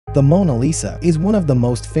The Mona Lisa is one of the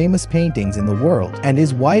most famous paintings in the world and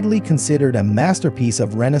is widely considered a masterpiece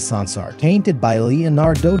of Renaissance art, painted by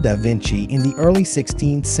Leonardo da Vinci in the early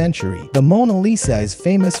 16th century. The Mona Lisa is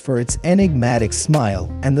famous for its enigmatic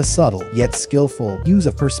smile and the subtle yet skillful use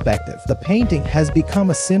of perspective. The painting has become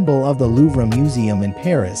a symbol of the Louvre Museum in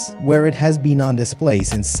Paris, where it has been on display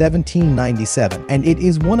since 1797, and it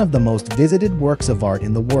is one of the most visited works of art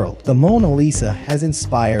in the world. The Mona Lisa has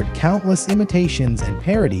inspired countless imitations and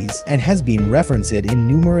parodies and has been referenced in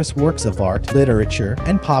numerous works of art, literature,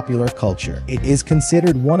 and popular culture. It is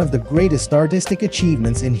considered one of the greatest artistic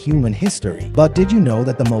achievements in human history. But did you know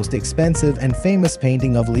that the most expensive and famous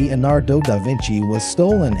painting of Leonardo da Vinci was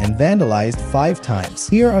stolen and vandalized 5 times?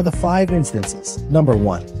 Here are the 5 instances. Number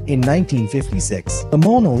 1. In 1956, the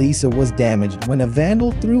Mona Lisa was damaged when a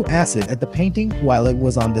vandal threw acid at the painting while it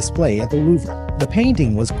was on display at the Louvre. The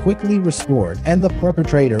painting was quickly restored and the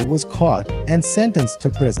perpetrator was caught and sentenced to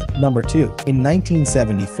prison. Number 2. In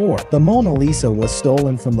 1974, the Mona Lisa was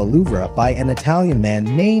stolen from the Louvre by an Italian man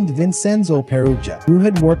named Vincenzo Peruggia, who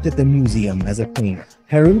had worked at the museum as a cleaner.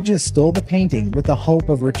 Peruggia stole the painting with the hope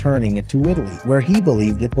of returning it to Italy, where he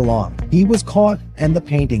believed it belonged. He was caught, and the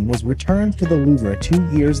painting was returned to the Louvre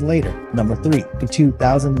 2 years later. Number 3. In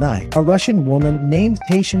 2009, a Russian woman named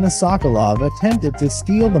Tatiana Sokolov attempted to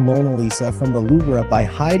steal the Mona Lisa from the Louvre by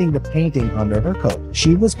hiding the painting under her coat.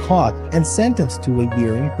 She was caught and sentenced to a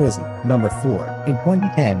year in prison. Number 4. In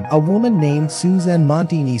 2010, a woman named Suzanne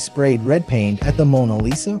Montini sprayed red paint at the Mona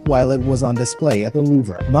Lisa while it was on display at the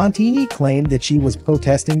Louvre. Montini claimed that she was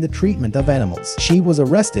protesting the treatment of animals. She was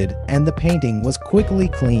arrested, and the painting was quickly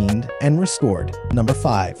cleaned and restored. Number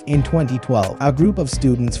 5. In 2012, a group of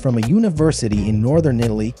students from a university in northern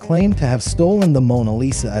Italy claimed to have stolen the Mona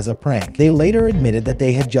Lisa as a prank. They later admitted that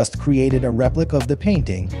they had just created a replica of the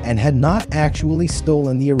painting and had not actually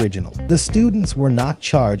stolen the original. The students were not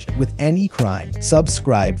charged with any crime.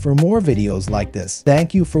 Subscribe for more videos like this.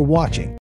 Thank you for watching.